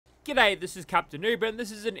G'day, this is Captainoob, and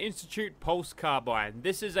this is an Institute Pulse Carbine.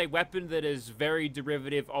 This is a weapon that is very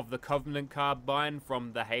derivative of the Covenant Carbine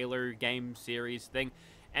from the Halo game series thing.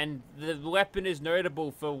 And the weapon is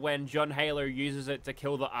notable for when John Halo uses it to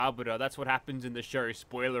kill the Arbiter. That's what happens in the show.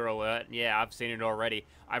 Spoiler alert. Yeah, I've seen it already.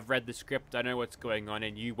 I've read the script, I know what's going on,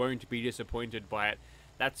 and you won't be disappointed by it.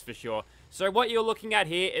 That's for sure. So what you're looking at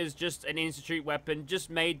here is just an Institute weapon,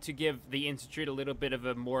 just made to give the Institute a little bit of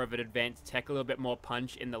a more of an advanced tech, a little bit more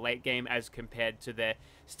punch in the late game as compared to their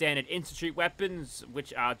standard Institute weapons,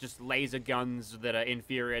 which are just laser guns that are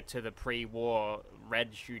inferior to the pre-war red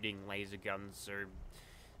shooting laser guns. So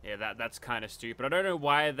yeah, that's kind of stupid. I don't know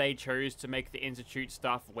why they chose to make the Institute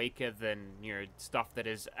stuff weaker than, you know, stuff that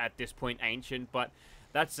is at this point ancient, but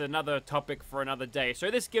that's another topic for another day.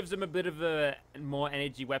 So this gives them a bit of a more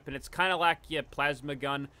energy weapon. It's kind of like your plasma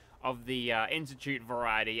gun of the Institute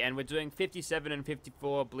variety, and we're doing 57 and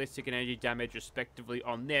 54 ballistic and energy damage respectively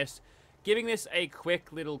on this, giving this a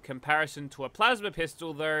quick little comparison to a plasma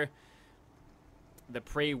pistol, though the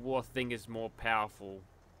pre-war thing is more powerful.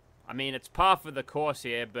 I mean, it's par for the course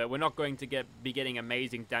here, but we're not going to be getting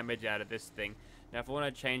amazing damage out of this thing. Now, if I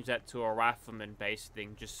want to change that to a rifleman-based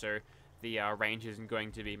thing, just so the range isn't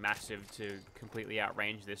going to be massive to completely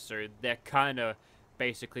outrange this, so they're kind of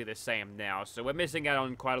basically the same now. So we're missing out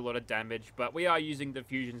on quite a lot of damage, but we are using the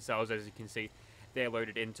fusion cells, as you can see. They're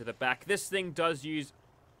loaded into the back. This thing does use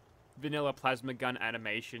vanilla plasma gun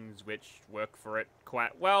animations, which work for it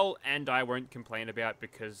quite well, and I won't complain about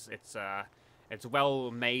because it's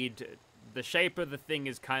well made. The shape of the thing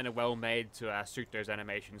is kind of well made to suit those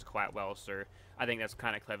animations quite well, so I think that's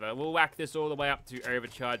kind of clever. We'll whack this all the way up to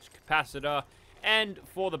overcharged capacitor, and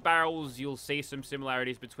for the barrels, you'll see some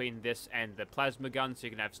similarities between this and the plasma gun. So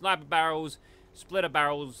you can have sniper barrels, splitter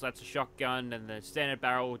barrels, that's a shotgun, and the standard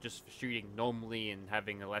barrel just for shooting normally and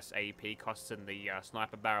having a less AEP cost than the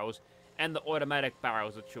sniper barrels, and the automatic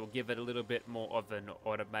barrels, which will give it a little bit more of an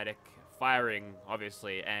automatic firing,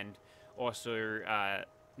 obviously, and also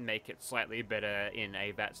make it slightly better in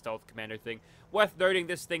a VAT stealth commando thing. Worth noting,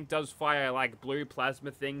 this thing does fire like blue plasma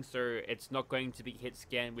thing, so it's not going to be hit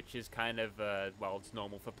scan, which is kind of, well, it's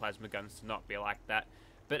normal for plasma guns to not be like that.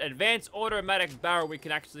 But advanced automatic barrel, we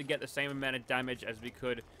can actually get the same amount of damage as we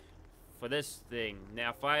could for this thing.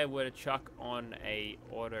 Now, if I were to chuck on a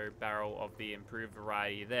auto barrel of the improved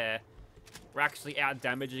variety there, we're actually out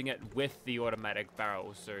damaging it with the automatic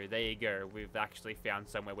barrel. So there you go. We've actually found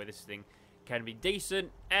somewhere where this thing can be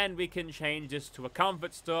decent, and we can change this to a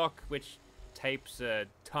comfort stock, which tapes a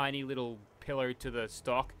tiny little pillow to the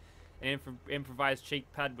stock, an improvised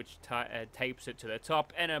cheek pad, which tapes it to the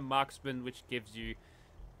top, and a marksman, which gives you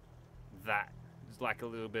that. It's like a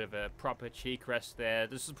little bit of a proper cheek rest there.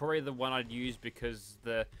 This is probably the one I'd use because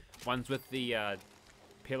the ones with the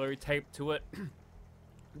pillow taped to it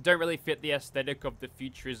don't really fit the aesthetic of the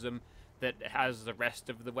futurism that has the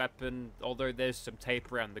rest of the weapon, although there's some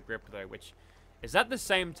tape around the grip though, which, is that the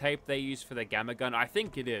same tape they use for the gamma gun? I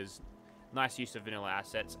think it is. Nice use of vanilla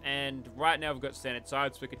assets. And right now we've got standard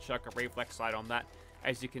sides, so we could chuck a reflex sight on that.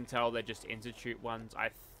 As you can tell, they're just Institute ones.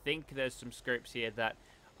 I think there's some scopes here that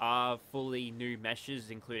are fully new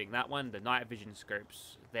meshes, including that one. The night vision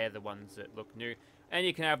scopes, they're the ones that look new. And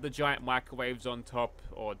you can have the giant microwaves on top,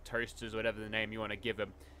 or toasters, whatever the name you want to give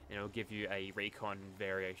them, and it'll give you a recon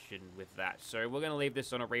variation with that. So we're going to leave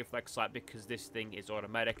this on a reflex sight because this thing is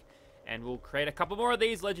automatic, and we'll create a couple more of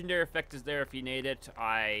these legendary effectors there if you need it.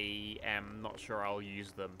 I am not sure I'll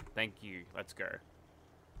use them. Thank you. Let's go.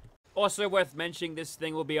 Also worth mentioning, this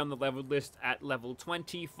thing will be on the leveled list at level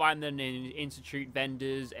 20. Find them in Institute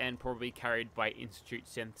vendors and probably carried by Institute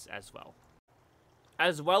synths as well.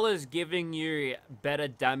 As well as giving you better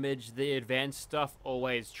damage, the advanced stuff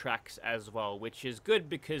always tracks as well, which is good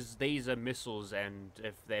because these are missiles, and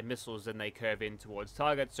if they're missiles then they curve in towards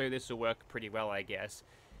targets, so this will work pretty well, I guess.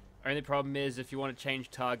 Only problem is if you want to change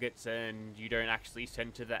targets and you don't actually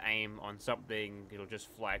center the aim on something, it'll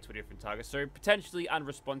just fly to a different target. So potentially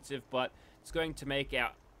unresponsive, but it's going to make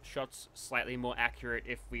our shots slightly more accurate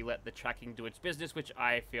if we let the tracking do its business, which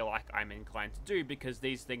I feel like I'm inclined to do because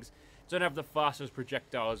these things don't have the fastest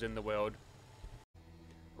projectiles in the world.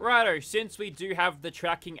 Righto, since we do have the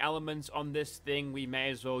tracking elements on this thing, we may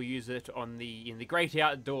as well use it on in the great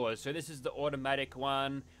outdoors. So this is the automatic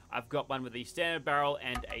one. I've got one with the standard barrel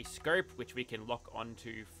and a scope, which we can lock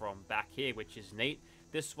onto from back here, which is neat.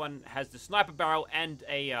 This one has the sniper barrel and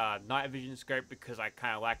a night vision scope because I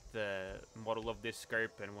kind of like the model of this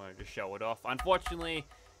scope and wanted to show it off. Unfortunately,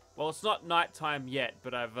 well, it's not nighttime yet,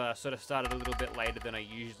 but I've sort of started a little bit later than I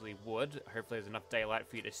usually would. Hopefully there's enough daylight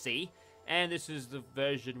for you to see. And this is the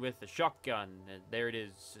version with the shotgun. And there it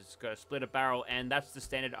is. It's got a splitter barrel, and that's the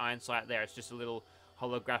standard iron sight there. It's just a little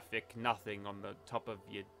holographic nothing on the top of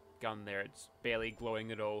your gun there. It's barely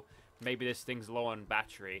glowing at all. Maybe this thing's low on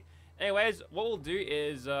battery. Anyways, what we'll do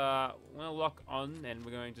is we'll lock on, and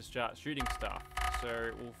we're going to start shooting stuff.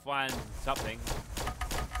 So we'll find something.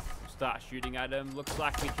 We'll start shooting at them. Looks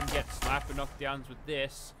like we can get sniper knockdowns with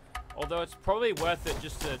this. Although it's probably worth it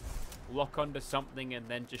just to lock onto something and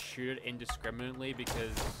then just shoot it indiscriminately,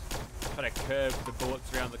 because try to curve the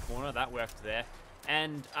bullets around the corner. That worked there.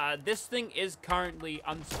 And this thing is currently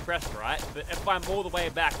unsuppressed, right? But if I'm all the way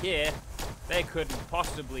back here, they couldn't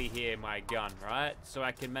possibly hear my gun, right? So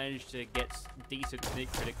I can manage to get decent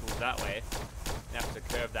sneak criticals that way. And have to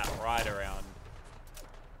curve that right around.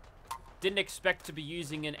 Didn't expect to be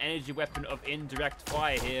using an energy weapon of indirect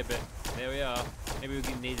fire here, but there we are. Maybe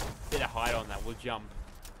we need a bit of height on that. We'll jump.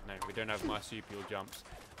 No, we don't have marsupial jumps.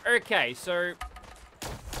 Okay, so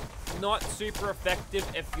not super effective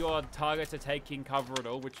if your targets are taking cover at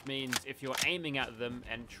all, which means if you're aiming at them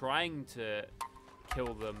and trying to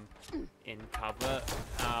kill them in cover,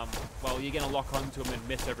 well, you're going to lock onto them and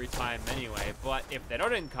miss every time anyway. But if they're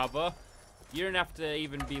not in cover, you don't have to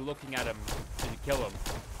even be looking at them to kill them.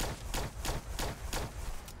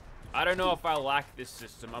 I don't know if I like this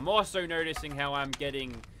system. I'm also noticing how I'm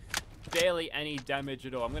getting barely any damage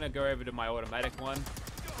at all. I'm going to go over to my automatic one.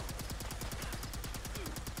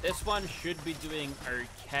 This one should be doing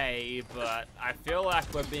okay, but I feel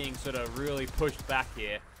like we're being sort of really pushed back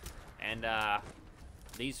here. And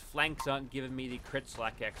these flanks aren't giving me the crits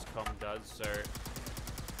like XCOM does, so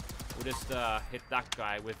we'll just hit that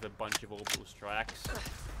guy with a bunch of orbital strikes.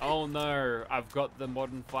 Oh no, I've got the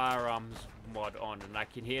modern firearms mod on, and I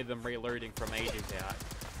can hear them reloading from ages out.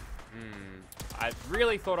 I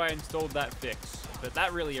really thought I installed that fix, but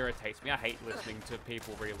that really irritates me. I hate listening to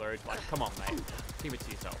people reload. Like, come on, mate. Keep it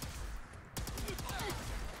to yourself.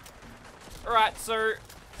 Alright, so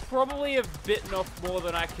probably have bitten off more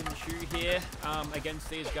than I can chew here against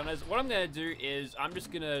these gunners. What I'm going to do is I'm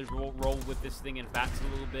just going to roll with this thing in bats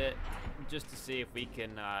a little bit, just to see if we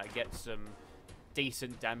can get some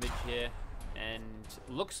decent damage here. And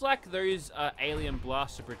looks like those are alien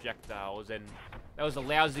blaster projectiles, and that was a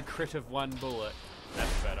lousy crit of one bullet.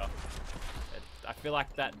 That's better. I feel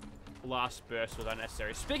like that last burst was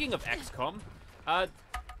unnecessary. Speaking of XCOM,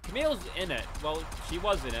 Camille's in it. Well, she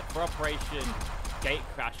was in it for Operation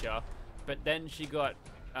Gatecrasher, but then she got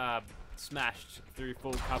smashed through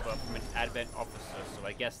full cover from an Advent officer, so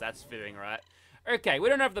I guess that's fitting, right? Okay, we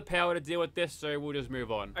don't have the power to deal with this, so we'll just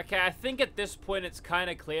move on. Okay, I think at this point it's kind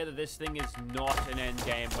of clear that this thing is not an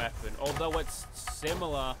endgame weapon. Although it's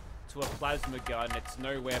similar to a plasma gun, it's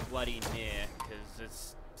nowhere bloody near,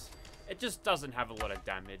 because it just doesn't have a lot of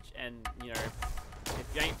damage. And, you know, if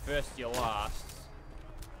you ain't first, you're last.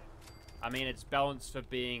 I mean, it's balanced for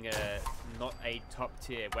being not a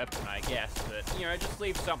top-tier weapon, I guess, but, you know, just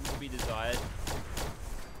leaves something to be desired.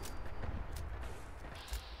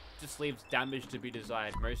 Just leaves damage to be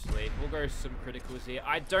desired mostly. We'll go some criticals here.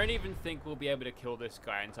 I don't even think we'll be able to kill this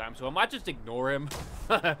guy in time, so I might just ignore him.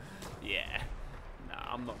 Yeah.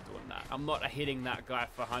 Nah, I'm not doing that. I'm not hitting that guy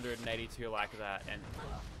for 182 like that. And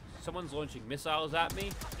someone's launching missiles at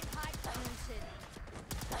me.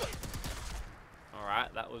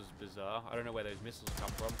 Alright, that was bizarre. I don't know where those missiles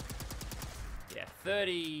come from. Yeah,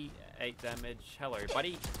 38 damage. Hello,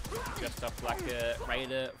 buddy. Dressed up like a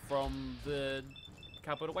raider from the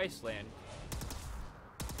Capital Wasteland.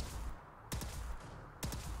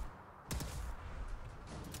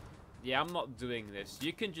 Yeah, I'm not doing this.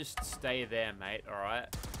 You can just stay there, mate, alright?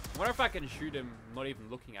 I wonder if I can shoot him not even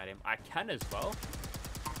looking at him. I can as well.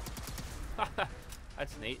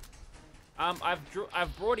 That's neat.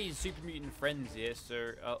 I've brought his super mutant friends here, so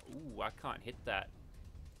ooh, I can't hit that.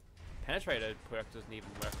 Penetrator perk doesn't even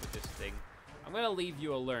work with this thing. I'm gonna leave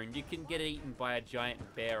you alone. You can get eaten by a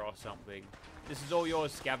giant bear or something. This is all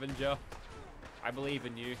yours, scavenger. I believe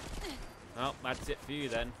in you. Well, that's it for you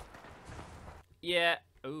then. Yeah.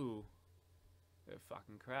 Ooh. It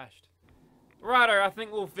fucking crashed. Righto, I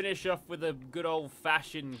think we'll finish off with a good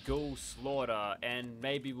old-fashioned ghoul slaughter, and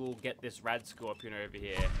maybe we'll get this rad scorpion over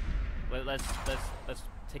here. Let's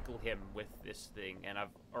tickle him with this thing, and I've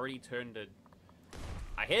already turned it.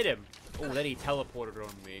 I hit him. Oh, then he teleported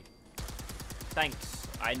on me. Thanks.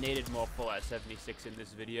 I needed more Fallout 76 in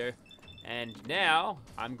this video. And now,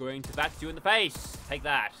 I'm going to bat you in the face. Take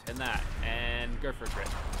that, and go for a crit.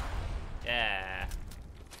 Yeah.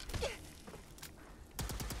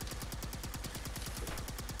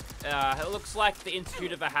 It looks like the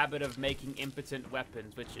Institute of a habit of making impotent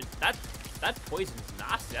weapons, which is, that poison's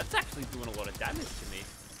nasty. That's actually doing a lot of damage to me.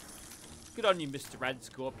 good on you, Mr. Red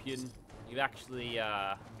Scorpion. You actually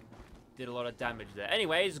did a lot of damage there.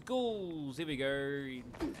 Anyways, ghouls, here we go.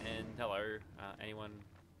 And hello, anyone?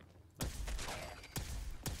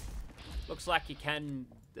 Looks like you can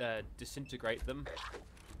disintegrate them.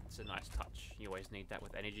 It's a nice touch. You always need that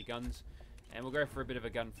with energy guns. And we'll go for a bit of a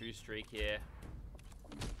gun foo streak here.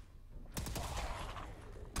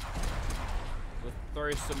 We'll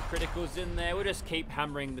throw some criticals in there. We'll just keep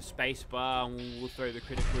hammering the space bar and we'll throw the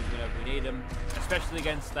criticals whenever we need them. Especially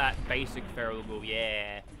against that basic feral ghoul.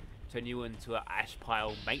 Yeah. Turn you into an ash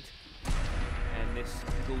pile mate. And this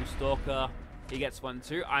ghoul stalker, he gets one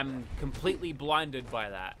too. I'm completely blinded by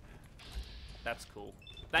that. That's cool.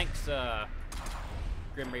 Thanks,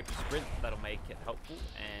 Grim Reaper Sprint. That'll make it helpful.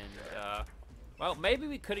 And, well, maybe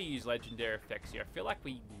we could have used legendary effects here. I feel like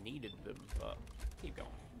we needed them, but keep going.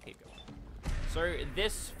 Keep going. So,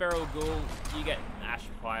 this feral ghoul, you get ash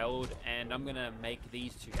piled, and I'm gonna make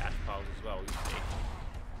these two ash piles as well, you see.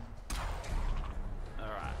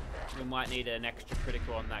 Alright. We might need an extra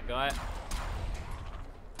critical on that guy.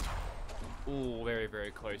 Ooh, very,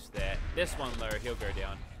 very close there. This one, though, he'll go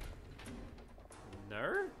down.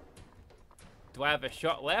 No? Do I have a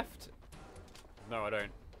shot left? No, I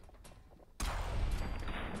don't.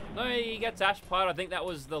 No, he gets ash piled. I think that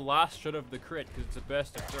was the last shot of the crit, because it's a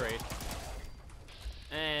burst of 3.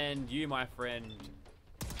 And you, my friend.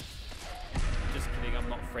 Just kidding, I'm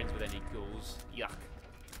not friends with any ghouls. Yuck.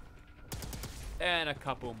 And a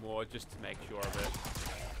couple more just to make sure of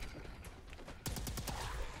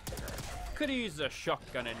it. Could use a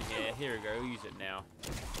shotgun in here. Here we go, use it now.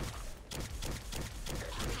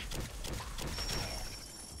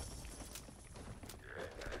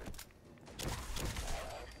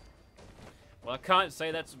 Well, I can't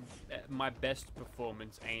say that's my best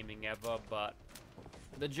performance aiming ever, but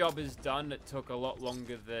the job is done. It took a lot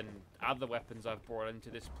longer than other weapons I've brought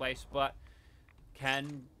into this place, but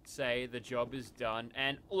can say the job is done.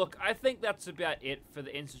 And look, I think that's about it for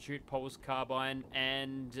the Institute Pulse Carbine.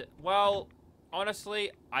 And, well,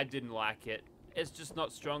 honestly, I didn't like it. It's just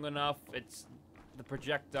not strong enough. It's the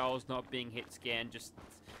projectiles not being hit scan. Just,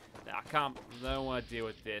 I don't want to deal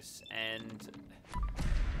with this. And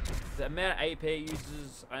the amount of AP it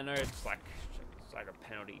uses, I know it's like a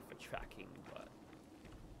penalty for tracking, but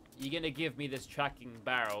you're gonna give me this tracking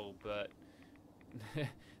barrel, but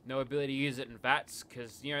no ability to use it in VATS,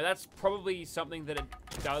 because, you know, that's probably something that it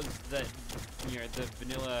does that, you know, the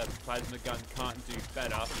vanilla plasma gun can't do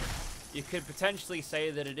better. You could potentially say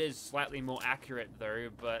that it is slightly more accurate, though,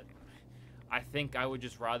 but I think I would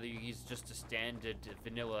just rather use just a standard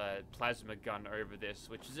vanilla plasma gun over this,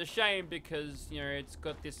 which is a shame because, you know, it's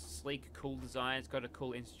got this sleek, cool design, it's got a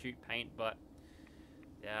cool Institute paint, but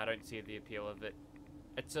yeah, I don't see the appeal of it.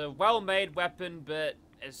 It's a well-made weapon, but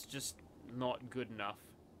it's just not good enough.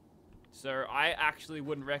 So I actually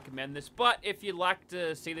wouldn't recommend this, but if you'd like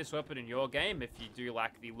to see this weapon in your game, if you do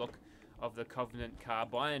like the look of the Covenant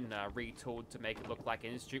Carbine, retooled to make it look like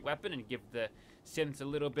an Institute weapon and give the Sims a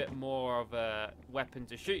little bit more of a weapon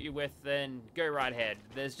to shoot you with, then go right ahead.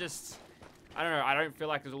 There's just, I don't know, I don't feel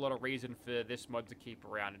like there's a lot of reason for this mod to keep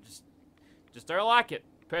around. I just don't like it.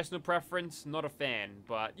 Personal preference, not a fan,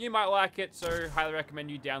 but you might like it, so highly recommend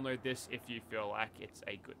you download this if you feel like it's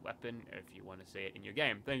a good weapon, or if you want to see it in your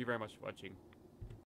game. Thank you very much for watching.